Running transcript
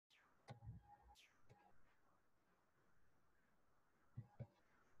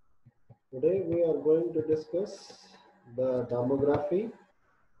Today we are going to discuss the demography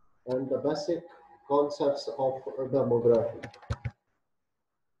and the basic concepts of demography.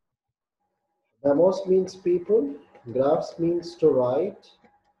 Demos means people, graphs means to write,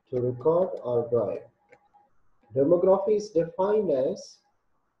 to record or drive. Demography is defined as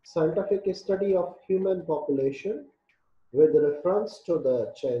scientific study of human population with reference to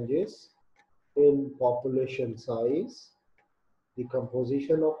the changes in population size, the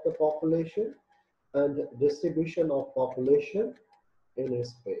composition of the population, and distribution of population in a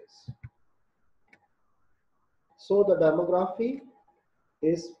space. So the demography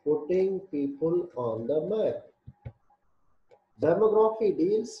is putting people on the map. Demography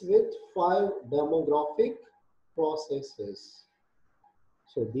deals with 5 demographic processes.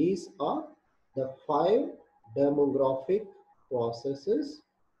 So these are the 5 demographic processes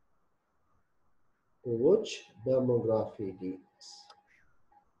to which demography deals.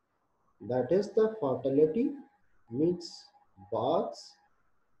 That is the fertility, means births,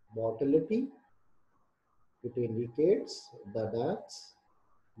 mortality, it indicates the deaths,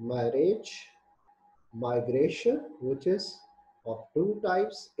 marriage, migration, which is of 2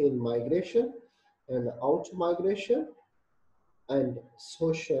 types in migration and out migration, and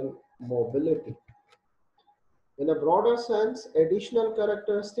social mobility. In a broader sense, additional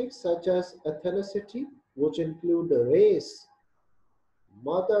characteristics such as ethnicity, which include race,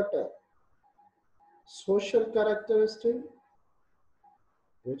 mother tongue, social characteristics,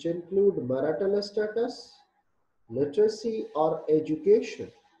 which include marital status, literacy or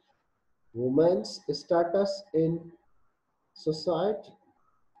education, women's status in society,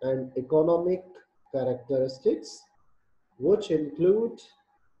 and economic characteristics, which include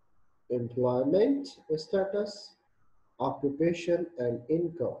employment status, occupation, and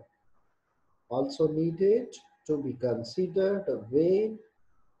income, also needed to be considered when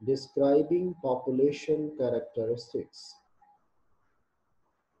describing population characteristics.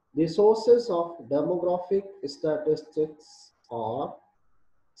 The sources of demographic statistics are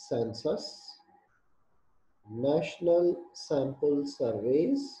census, national sample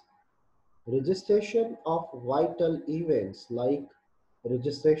surveys, registration of vital events like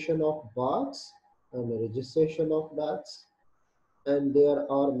registration of births and registration of deaths, and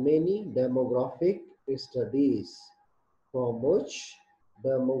there are many demographic studies from which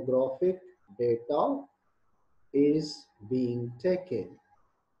demographic data is being taken,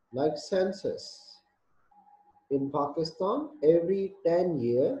 like census. In Pakistan, every 10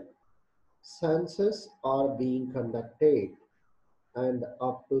 years, census are being conducted, and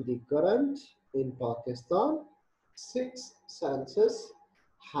up to the current in Pakistan, 6 census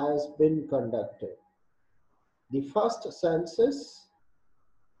has been conducted. The first census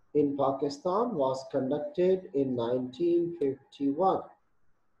in Pakistan was conducted in 1951.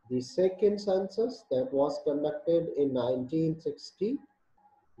 The second census that was conducted in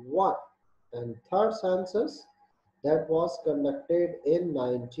 1961, and third census that was conducted in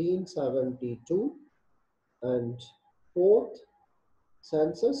 1972, and fourth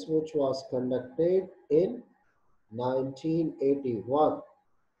census which was conducted in 1981.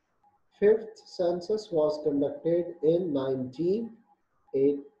 Fifth census was conducted in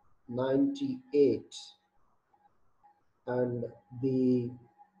 1998, and the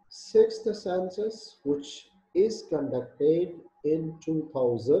sixth census which is conducted in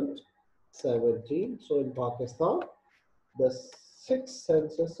 2017. So in Pakistan, the 6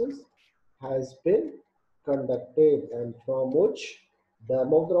 censuses has been conducted, and from which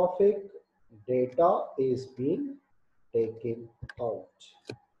demographic data is being taken out.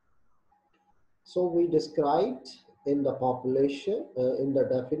 So we described in the population, in the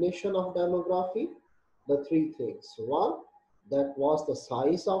definition of demography, the 3 things. One, that was the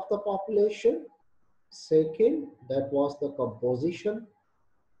size of the population. Second, that was the composition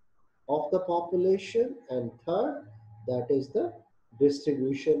of the population. And third, that is the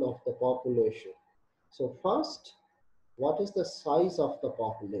distribution of the population. So first, what is the size of the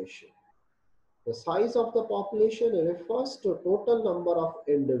population? The size of the population refers to total number of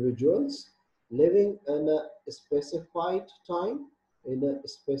individuals living in a specified time in a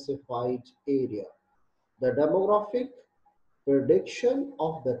specified area. The demographic prediction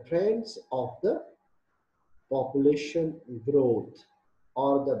of the trends of the population growth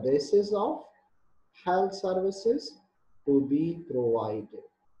or the basis of health services to be provided.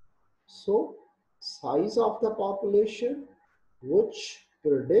 So, size of the population which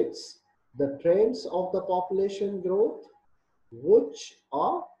predicts the trends of the population growth, which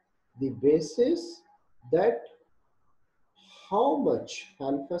are the basis that how much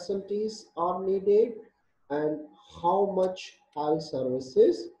health facilities are needed and how much health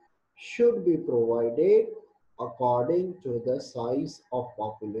services should be provided according to the size of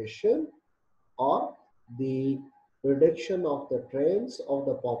population or the prediction of the trends of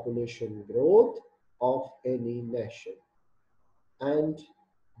the population growth of any nation. And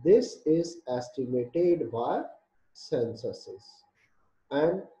this is estimated by censuses.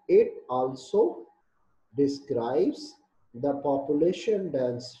 And it also describes the population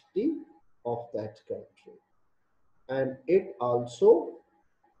density of that country. And it also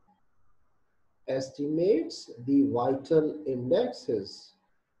estimates the vital indexes,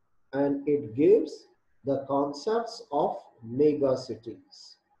 and it gives the concepts of mega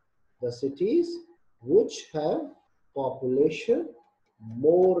cities, the cities which have population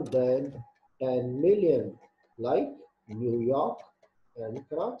more than 10 million, like New York and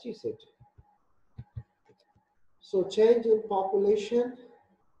Karachi city. So change in population,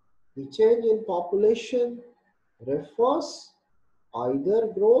 the change in population refers either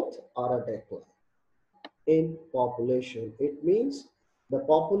growth or a decline in population. It means the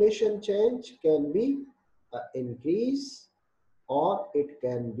population change can be an increase or it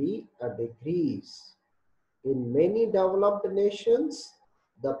can be a decrease. In many developed nations,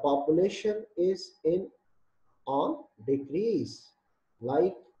 the population is in on decrease,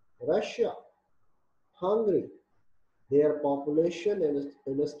 like Russia, Hungary. Their population is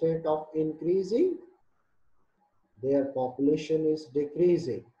in a state of increasing, their population is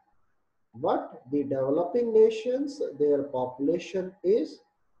decreasing. But the developing nations, their population is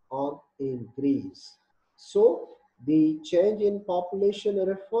on increase. So the change in population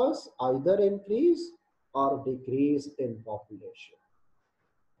refers either increase or decrease in population.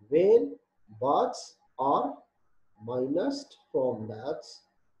 When births are minused from deaths,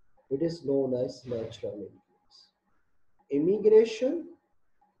 it is known as natural increase. Immigration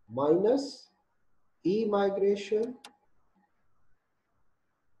minus immigration,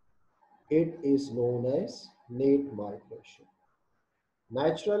 it is known as net migration.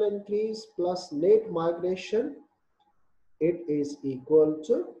 Natural increase plus net migration, it is equal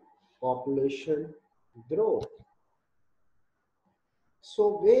to population growth.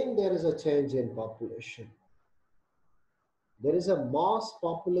 So when there is a change in population, there is a mass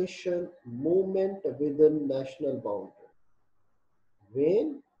population movement within national boundary.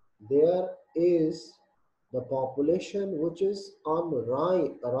 When there is the population which is on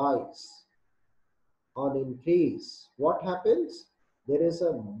rise, on increase, what happens? There is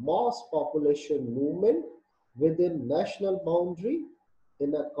a mass population movement within national boundary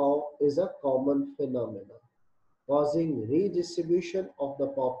is a common phenomenon, causing redistribution of the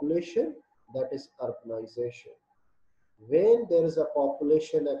population, that is urbanization. When there is a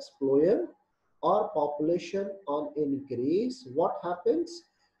population explosion or population on increase, what happens?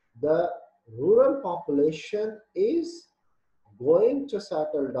 The rural population is going to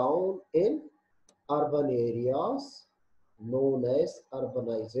settle down in urban areas known as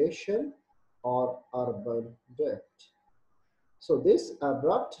urbanization or urban drift. So this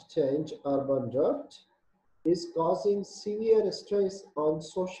abrupt change, urban drift, is causing severe stress on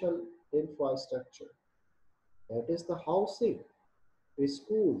social infrastructure. That is the housing,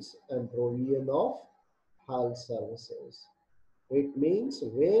 schools, and provision of health services. It means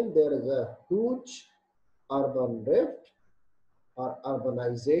when there is a huge urban drift or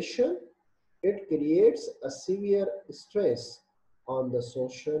urbanization, it creates a severe stress on the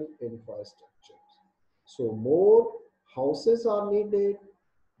social infrastructure. So more houses are needed,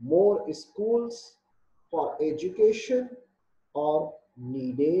 more schools for education are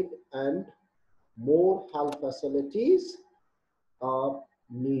needed, and more health facilities are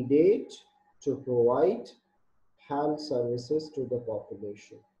needed to provide health services to the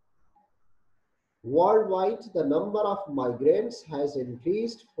population. Worldwide, the number of migrants has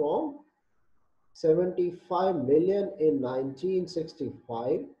increased from 75 million in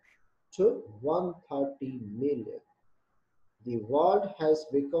 1965 to 130 million. The world has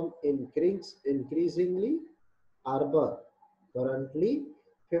become increasingly urban. Currently,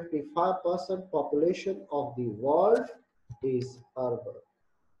 55% population of the world is urban.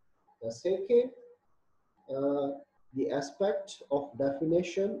 The second, uh, the aspect of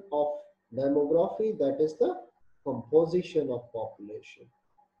definition of demography, that is the composition of population.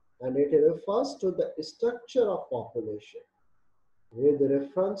 And it refers to the structure of population with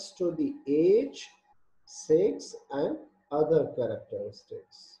reference to the age, sex, and other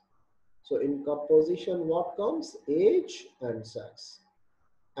characteristics. So in composition, what comes? Age and sex.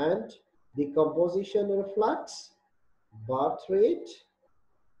 And the composition reflects birth rate,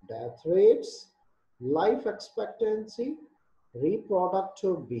 death rates, life expectancy,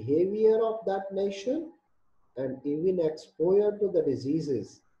 reproductive behavior of that nation, and even exposure to the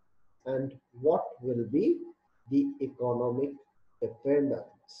diseases and what will be the economic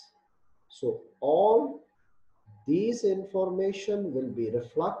dependence. So all these information will be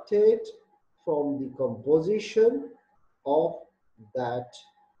reflected from the composition of that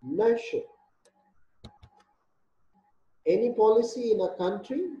nation. Any policy in a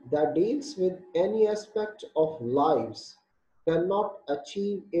country that deals with any aspect of lives cannot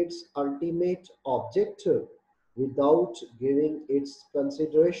achieve its ultimate objective without giving its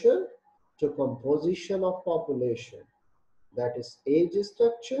consideration to composition of population, that is age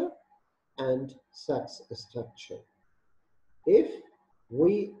structure and sex structure. If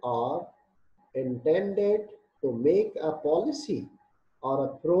we are intended to make a policy or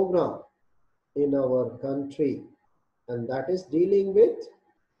a program in our country, and that is dealing with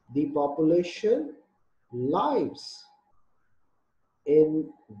the population lives,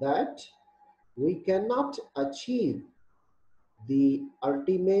 in that we cannot achieve the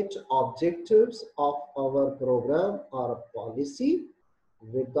ultimate objectives of our program or policy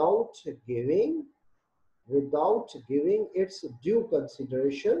without giving its due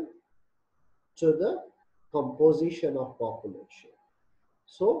consideration to the composition of population.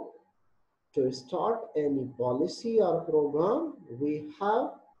 So to start any policy or program, we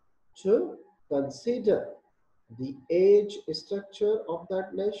have to consider the age structure of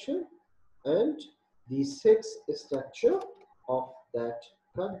that nation and the sex structure of that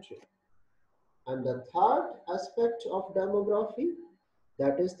country. And the third aspect of demography,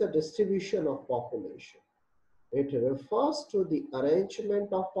 that is the distribution of population. It refers to the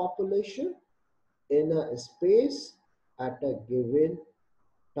arrangement of population in a space at a given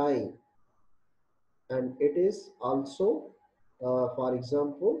time. And it is also, for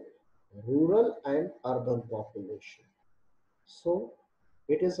example, rural and urban population. So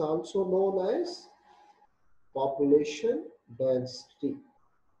it is also known as population density,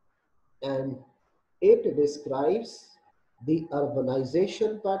 and it describes the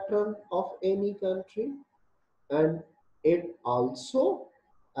urbanization pattern of any country, and it also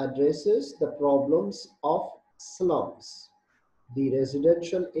addresses the problems of slums, the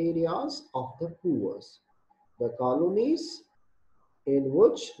residential areas of the poor, the colonies in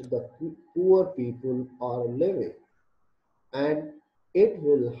which the poor people are living, and it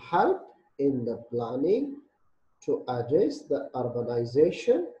will help in the planning to address the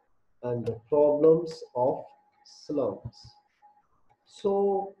urbanization and the problems of slums.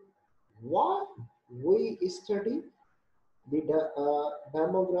 So, why we study the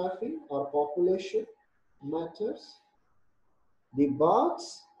demography or population matters? The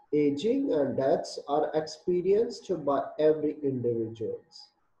births, aging, and deaths are experienced by every individual,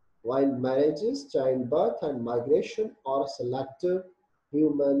 while marriages, childbirth, and migration are selective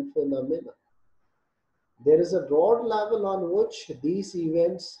human phenomena. There is a broad level on which these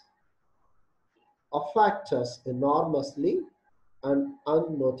events affect us enormously and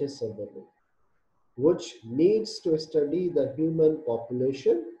unnoticeably, which needs to study the human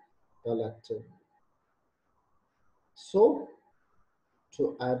population collectively. So,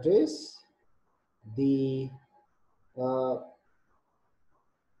 to address the uh,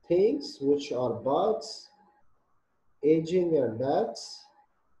 things which are births, aging and deaths,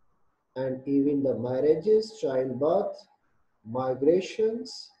 and even the marriages, childbirth,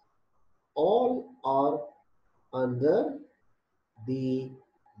 migrations, all are under the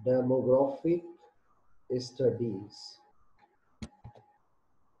demographic studies.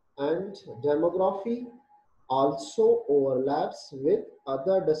 And demography also overlaps with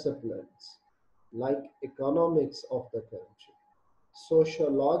other disciplines like economics of the country,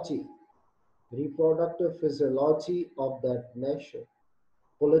 sociology, reproductive physiology of that nation,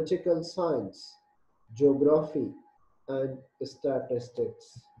 political science, geography, and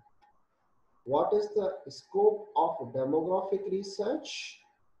statistics. What is the scope of demographic research?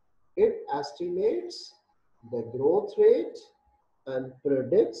 It estimates the growth rate and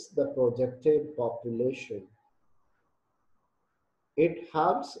predicts the projected population. It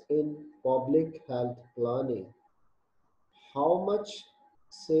helps in public health planning. How much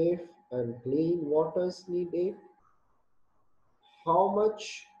safe and clean water is needed? How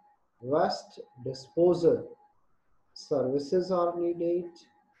much waste disposal services are needed?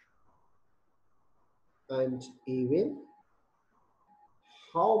 And even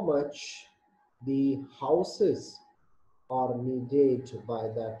how much the houses are needed by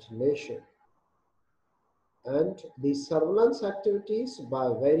that nation, and the surveillance activities by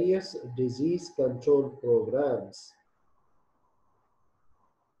various disease control programs,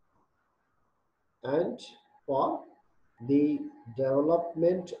 and for the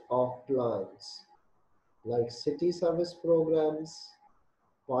development of plans like city service programs,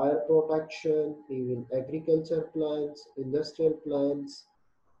 fire protection, even agriculture plants, industrial plants,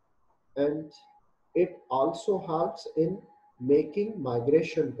 and it also helps in making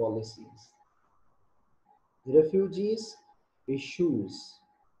migration policies, refugees issues,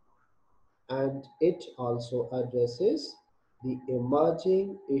 and it also addresses the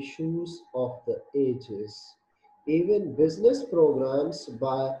emerging issues of the ages. Even business programs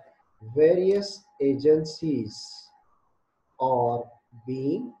by various agencies are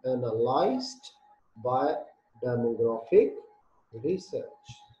being analyzed by demographic research.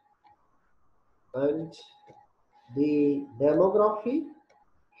 And the demography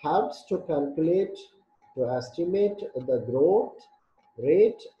helps to calculate, to estimate the growth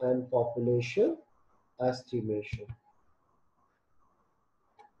rate and population estimation.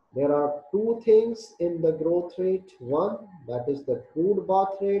 There are two things in the growth rate. One, that is the crude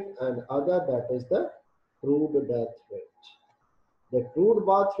birth rate, and other, that is the crude death rate. The crude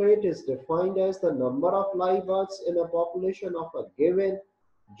birth rate is defined as the number of live births in a population of a given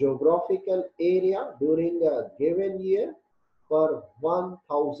geographical area during a given year per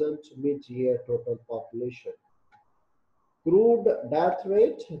 1,000 mid-year total population. Crude death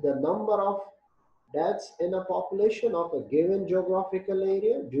rate, the number of deaths in a population of a given geographical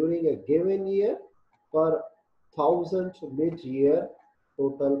area during a given year per 1,000 mid-year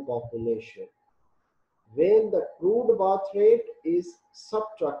total population. When the crude birth rate is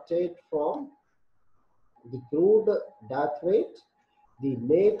subtracted from the crude death rate, the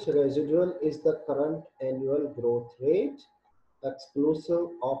net residual is the current annual growth rate exclusive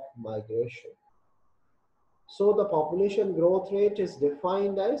of migration. So the population growth rate is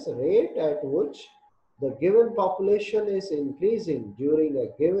defined as rate at which the given population is increasing during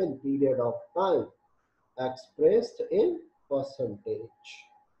a given period of time expressed in percentage.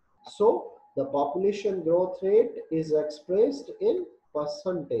 So the population growth rate is expressed in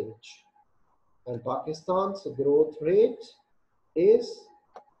percentage, and Pakistan's growth rate is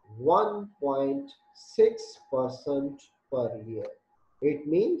 1.6% per year. It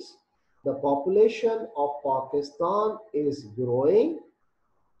means the population of Pakistan is growing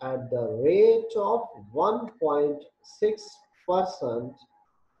at the rate of 1.6%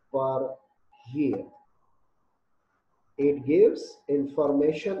 per year. It gives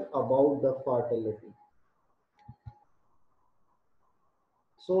information about the fertility.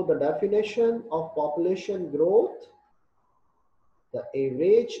 So the definition of population growth: the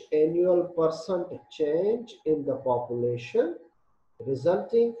average annual percent change in the population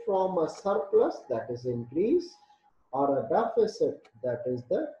resulting from a surplus, that is increase, or a deficit, that is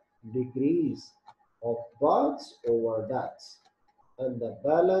the decrease, of births over deaths, and the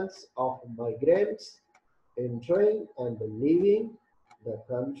balance of migrants entering and leaving the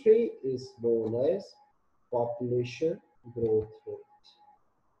country is known as population growth rate.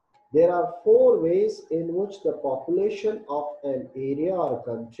 There are four ways in which the population of an area or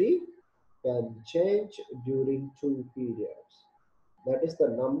country can change during two periods. That is the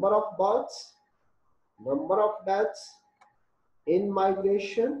number of births, number of deaths, in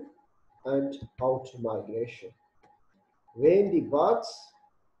migration and out migration. When the births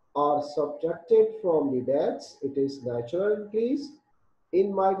are subtracted from the deaths, it is natural increase.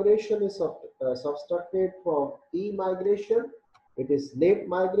 In migration is subtracted from e-migration, it is net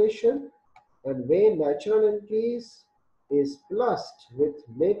migration. And when natural increase is plused with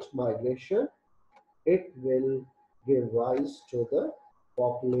net migration, it will give rise to the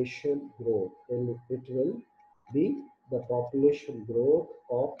population growth, and it will be the population growth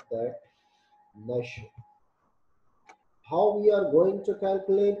of that nation. How we are going to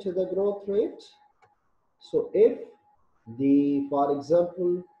calculate the growth rate? So if for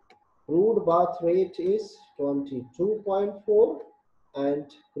example, crude birth rate is 22.4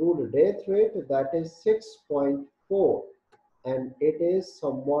 and crude death rate, that is 6.4, and it is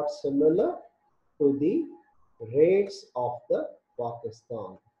somewhat similar to the rates of the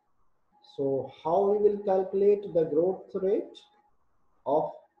Pakistan. So how we will calculate the growth rate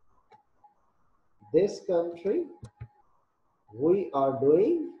of this country? We are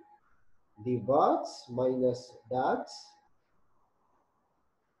doing the births minus deaths.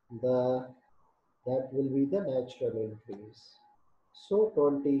 That will be the natural increase. So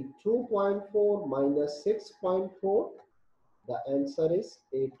 22.4 minus 6.4, the answer is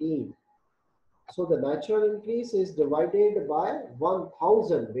 18. So the natural increase is divided by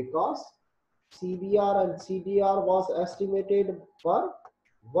 1000 because CBR and CDR was estimated per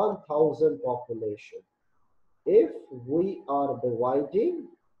 1000 population. If we are dividing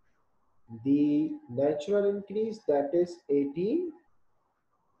the natural increase, that is 18,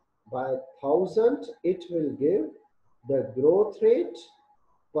 by 1000, it will give the growth rate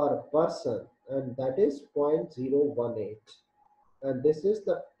per person, and that is 0.018, and this is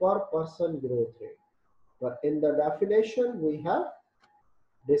the per person growth rate. But in the definition we have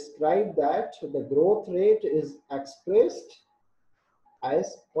described that the growth rate is expressed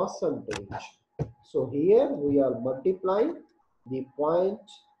as percentage. So here we are multiplying the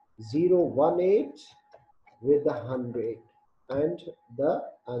 0.018 with the 100, and the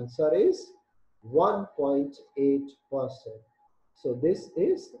answer is 1.8%. So this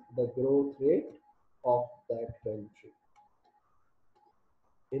is the growth rate of that country.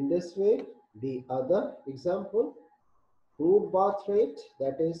 In this way, the other example, crude birth rate,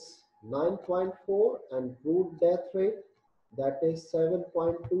 that is 9.4, and crude death rate, that is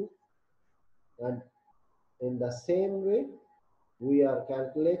 7.2, and in the same way we are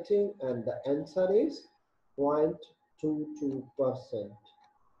calculating, and the answer is 0.22%.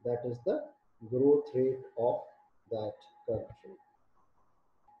 That is the growth rate of that country,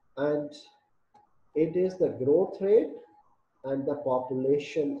 and it is the growth rate and the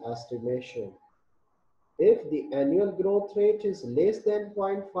population estimation. If the annual growth rate is less than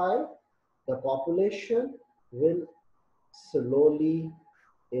 0.5, the population will slowly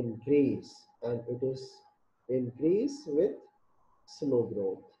increase, and it is increase with slow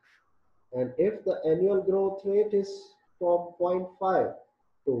growth. And if the annual growth rate is from 0.5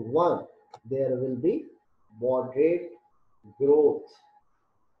 to 1, there will be moderate growth.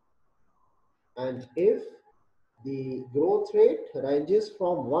 And if the growth rate ranges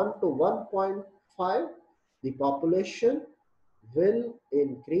from 1 to 1.5, the population will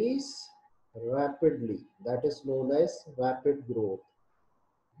increase rapidly. That is known as rapid growth.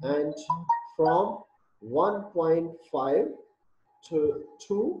 And from 1.5 to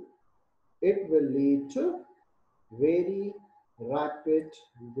 2, it will lead to very rapid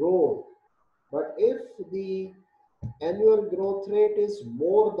growth. But if the annual growth rate is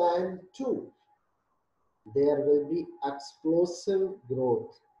more than 2, there will be explosive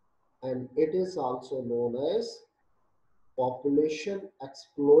growth, and it is also known as population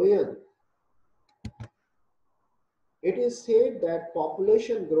explosion. It is said that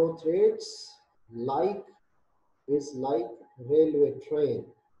population growth rates is like railway train,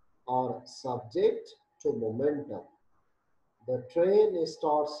 are subject to momentum. The train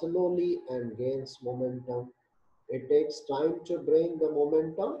starts slowly and gains momentum. It takes time to bring the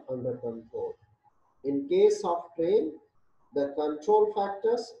momentum under control. In case of train, the control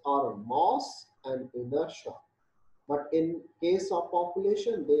factors are mass and inertia. But in case of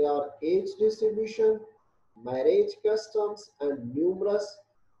population, they are age distribution, marriage customs, and numerous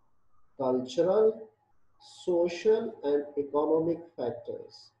cultural, social, and economic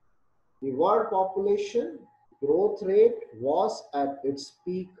factors. The world population growth rate was at its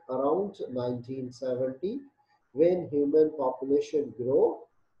peak around 1970, when human population grew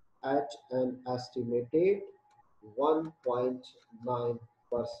at an estimated 1.9%.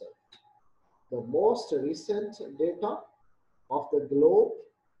 The most recent data of the globe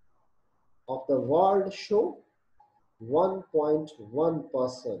of the world show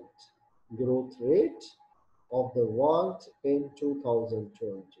 1.1% growth rate of the world in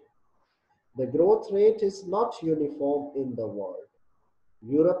 2020. The growth rate is not uniform in the world.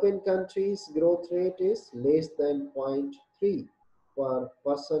 European countries' growth rate is less than 0.3%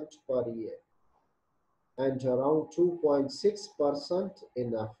 per year, and around 2.6%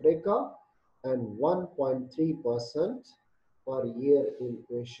 in Africa, and 1.3% per year in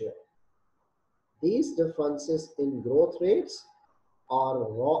Asia. These differences in growth rates are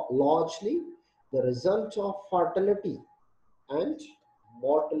largely the result of fertility and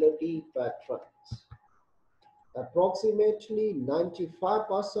mortality patterns. Approximately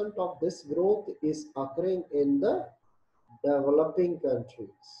 95% of this growth is occurring in the developing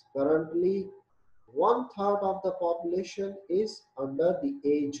countries. Currently, one third of the population is under the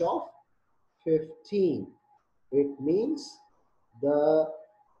age of 15. It means the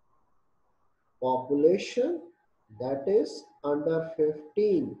population that is under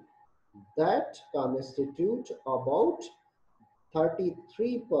 15, that constitute about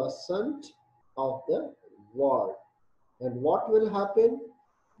 33% of the world. And what will happen?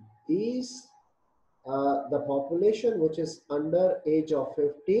 These the population which is under age of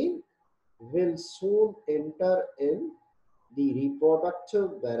 15 will soon enter in the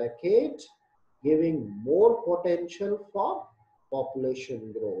reproductive barricade, giving more potential for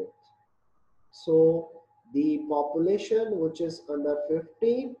population growth. So the population which is under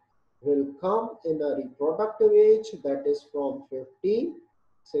 15 will come in a reproductive age, that is from 15,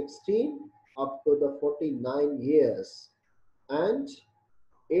 16 up to the 49 years, and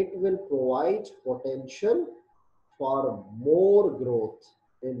it will provide potential for more growth.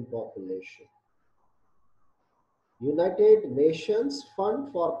 in population. United Nations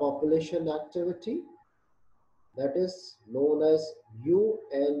Fund for Population Activity, that is known as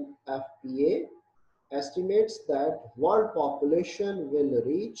UNFPA, estimates that world population will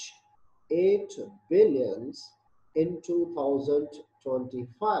reach 8 billions in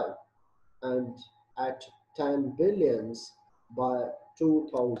 2025 and at 10 billions by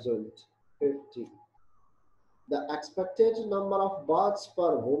 2050. The expected number of births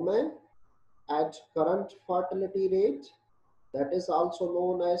per woman at current fertility rate, that is also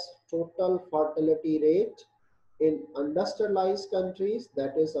known as total fertility rate in industrialized countries,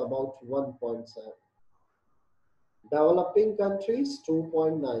 that is about 1.7. Developing countries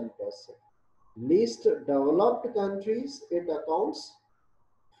 2.9%. Least developed countries it accounts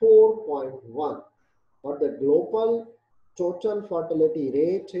 4.1, but the global total fertility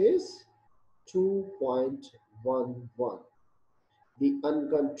rate is 2.11. The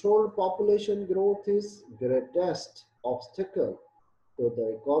uncontrolled population growth is greatest obstacle to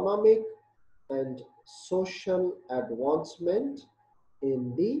the economic and social advancement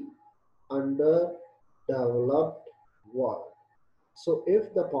in the underdeveloped world. So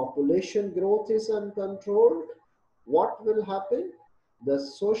if the population growth is uncontrolled, what will happen? The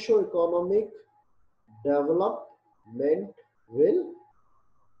socio-economic development will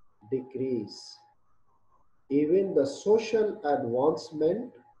decrease. Even the social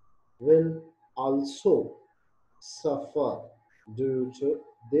advancement will also suffer due to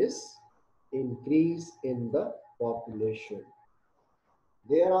this increase in the population.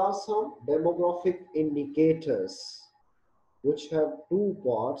 There are some demographic indicators which have two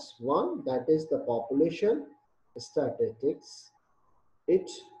parts. One, that is the population statistics. It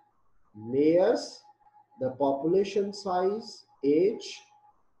measures the population size, age,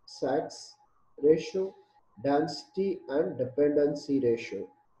 sex ratio, density, and dependency ratio.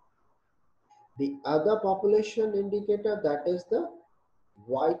 The other population indicator, that is the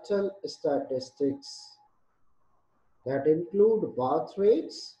vital statistics, that include birth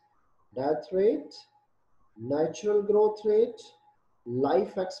rates, death rate, natural growth rate,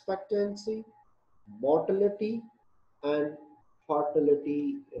 life expectancy, mortality, and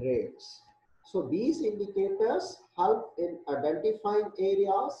fertility rates. So these indicators help in identifying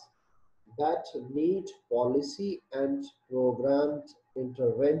areas that need policy and programmed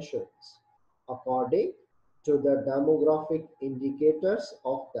interventions according to the demographic indicators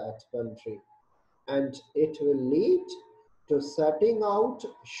of that country. And it will lead to setting out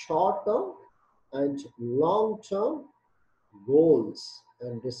short-term and long-term goals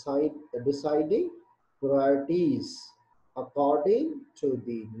and deciding priorities according to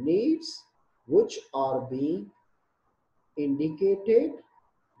the needs which are being indicated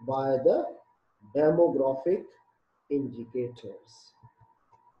by the demographic indicators.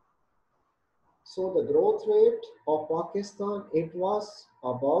 So the growth rate of Pakistan, it was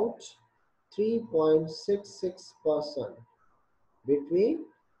about 3.66% between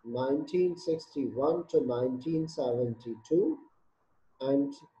 1961 to 1972,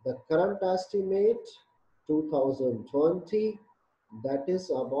 and the current estimate 2020, that is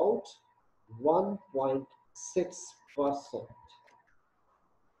about 1.6%.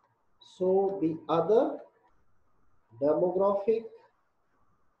 So the other demographic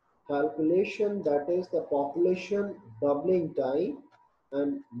calculation, that is the population doubling time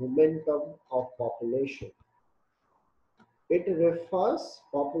and momentum of population. It refers,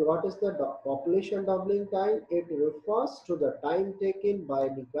 what is the population doubling time? It refers to the time taken by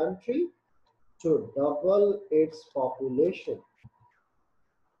the country to double its population.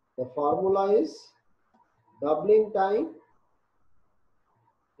 The formula is doubling time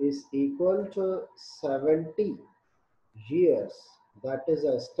is equal to 70 years, that is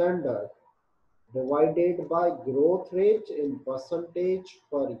a standard, divided by growth rate in percentage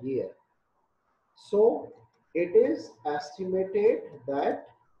per year. So it is estimated that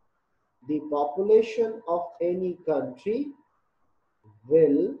the population of any country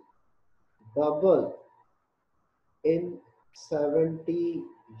will double in 70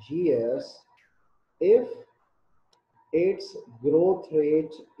 years if its growth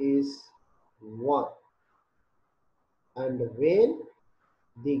rate is 1. And when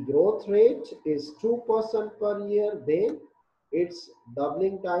the growth rate is 2% per year, then its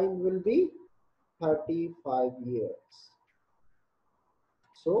doubling time will be 35 years.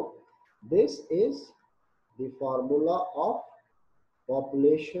 So this is the formula of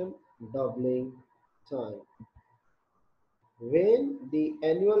population doubling time. When the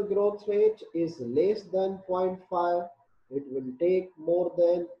annual growth rate is less than 0.5, it will take more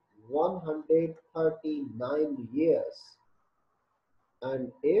than 139 years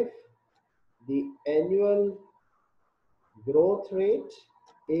And if the annual growth rate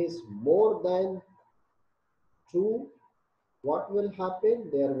is more than 2, what will happen?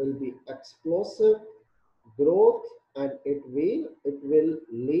 There will be explosive growth, and it will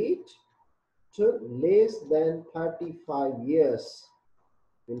lead to less than 35 years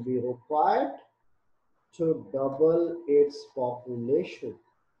will be required to double its population.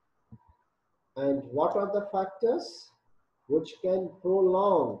 And what are the factors which can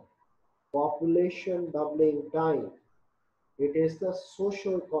prolong population doubling time? It is the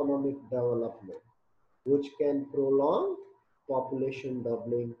socio-economic development which can prolong population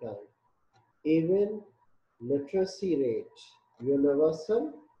doubling time. Even literacy rate,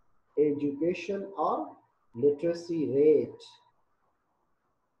 universal education or literacy rate,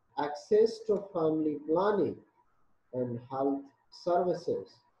 access to family planning and health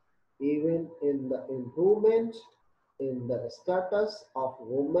services, even in the improvement in the status of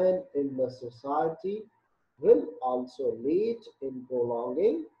women in the society will also lead in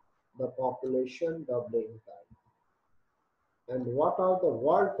prolonging the population doubling time. And what are the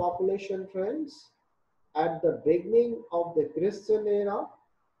world population trends? At the beginning of the Christian era,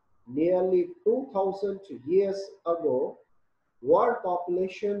 nearly 2000 years ago, world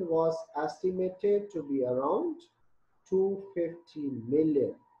population was estimated to be around 250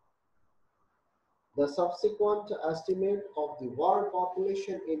 million. The subsequent estimate of the world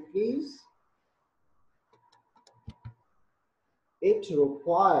population increase, it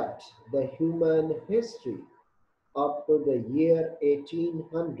required the human history up to the year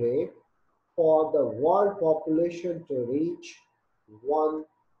 1800 for the world population to reach 1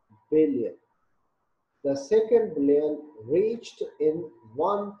 billion. The second billion reached in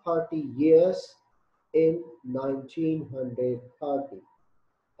 130 years in 1930,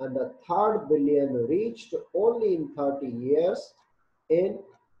 and the third billion reached only in 30 years in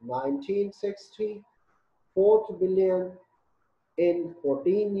 1960, fourth billion in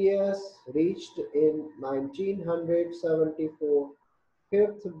 14 years reached in 1974,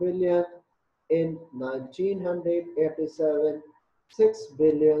 fifth billion in 1987, 6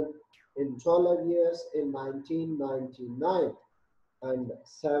 billion in 12 years in 1999, and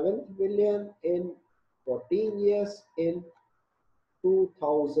 7th billion in 14 years in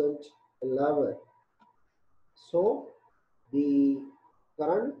 2011. So the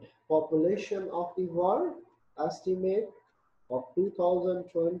current population of the world estimate of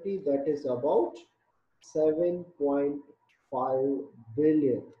 2020, that is about 7.5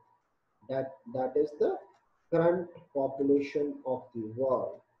 billion. That is the current population of the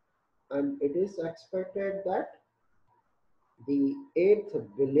world, and it is expected that the 8th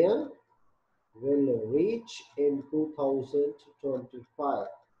billion will reach in 2025,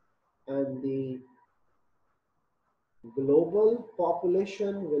 and the global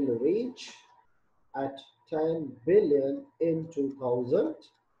population will reach at 10 billion in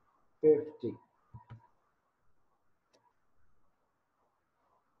 2050.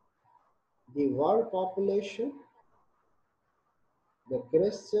 The world population, the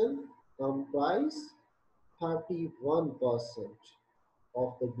Christian comprise 31%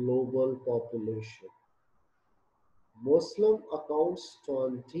 of the global population. Muslim accounts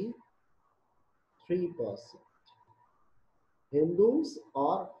 23%. Hindus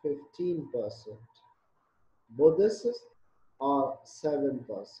are 15%. Buddhists are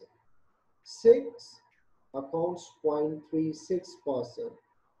 7%. Sikhs accounts 0.36%.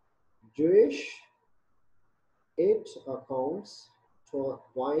 Jewish, it accounts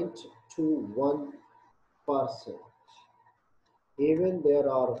 0.21%. Even there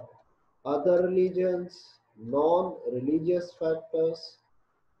are other religions, non-religious factors.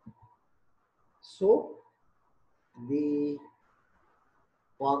 So the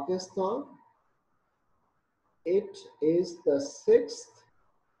Pakistan, it is the 6th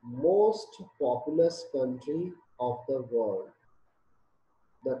most populous country of the world.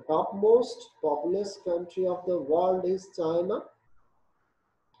 The topmost populous country of the world is China,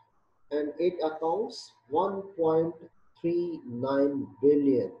 and it accounts 1.39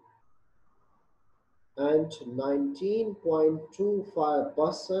 billion, and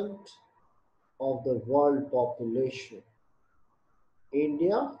 19.25% of the world population.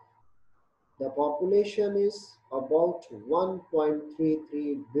 India, the population is about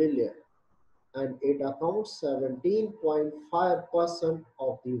 1.33 billion, and it accounts 17.5%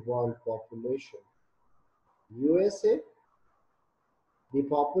 of the world population. USA, the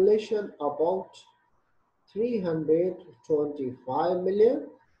population about 325 million,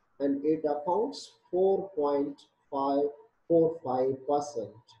 and it accounts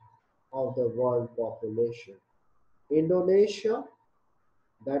 4.545% of the world population. Indonesia,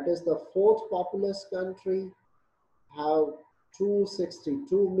 That is the fourth populous country, have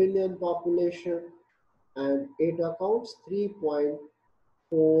 262 million population, and it accounts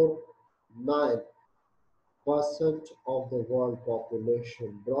 3.49% of the world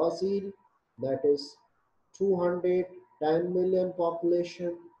population. Brazil, that is 210 million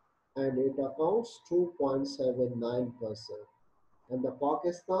population, and it accounts 2.79%. And the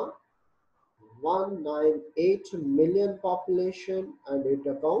Pakistan, 198 million population, and it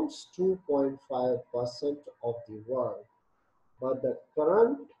accounts 2.5% of the world. But the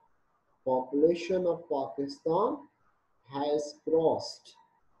current population of Pakistan has crossed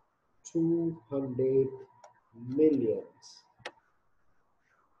 200 millions.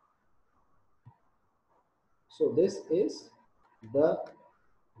 So this is the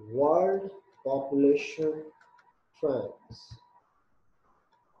world population trends.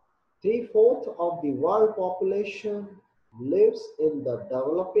 Three-fourths of the world population lives in the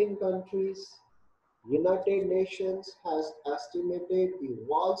developing countries. United Nations has estimated the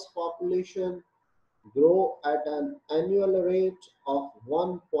world's population grow at an annual rate of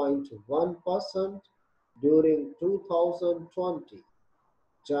 1.1% during 2020.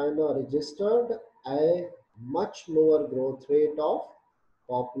 China registered a much lower growth rate of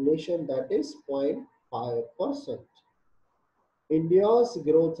population, that is 0.5%. India's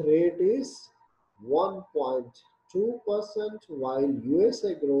growth rate is 1.2%, while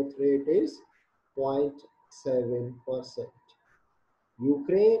USA growth rate is 0.7%.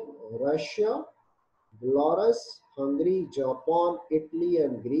 Ukraine, Russia, Belarus, Hungary, Japan, Italy,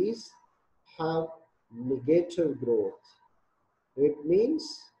 and Greece have negative growth. It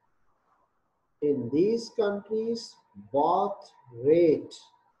means in these countries, birth rate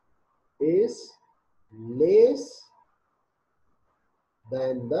is less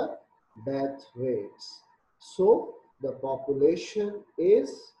than the death rates. So the population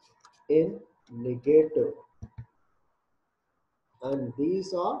is in negative. And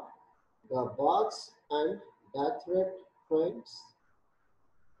these are the births and death rate trends.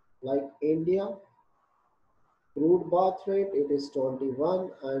 Like India, crude birth rate it is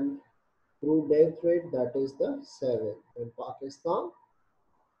 21, and crude death rate that is the 7. In Pakistan,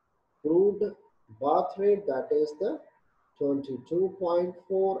 crude birth rate that is the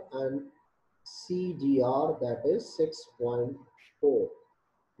 22.4, and CDR that is 6.4.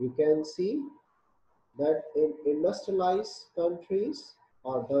 You can see that in industrialized countries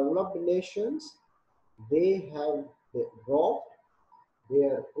or developed nations, they have dropped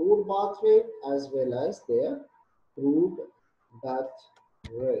their crude birth rate as well as their crude death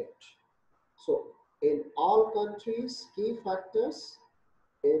rate. So in all countries, key factors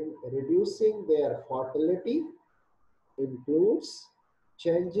in reducing their fertility includes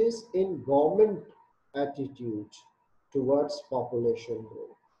changes in government attitude towards population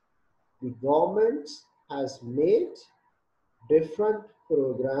growth. The government has made different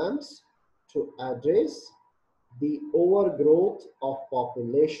programs to address the overgrowth of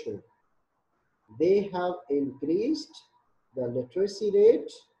population. They have increased the literacy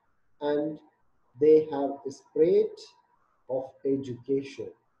rate, and they have spread of education,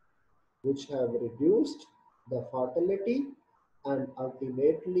 which have reduced the fertility and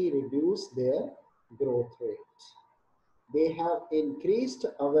ultimately reduced their growth rate. They have increased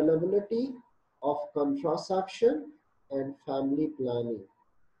availability of contraception and family planning.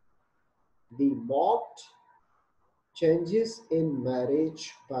 The marked changes in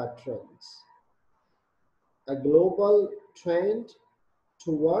marriage patterns, a global trend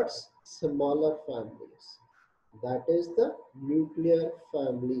towards smaller families, that is the nuclear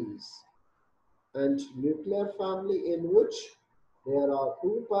families, and nuclear family in which there are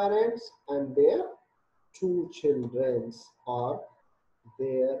two parents and their two children are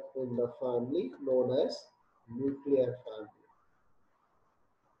there in the family, known as nuclear family.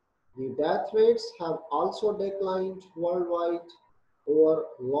 The death rates have also declined worldwide over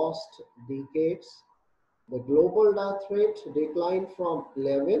last decades. The global death rate declined from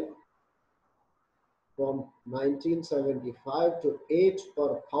 11 from 1975 to 8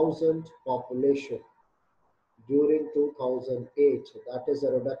 per thousand population during 2008. That is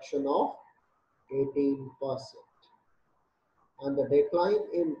a reduction of 18%. And the decline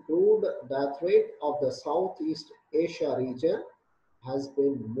in crude death rate of the Southeast Asia region has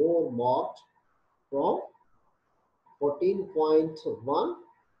been more marked, from 14.1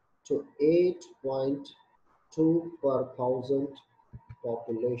 to 8.2 per thousand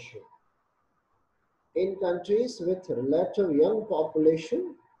population. In countries with relative young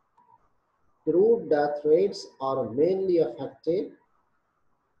population, crude death rates are mainly affected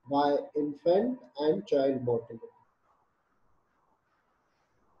by infant and child mortality.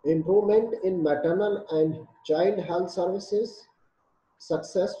 improvement in maternal and child health services,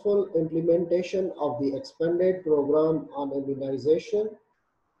 successful implementation of the expanded program on immunization,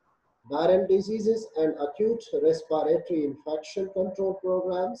 viral diseases and acute respiratory infection control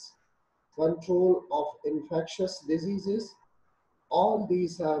programs, control of infectious diseases. All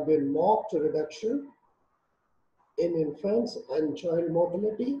these have been marked reduction in infants and child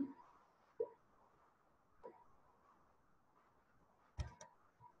mortality.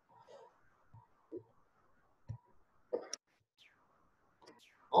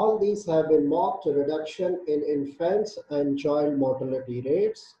 All these have been marked reduction in infants and child mortality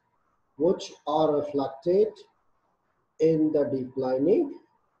rates, which are reflected in the declining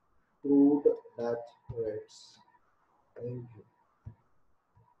crude death rates. Thank you.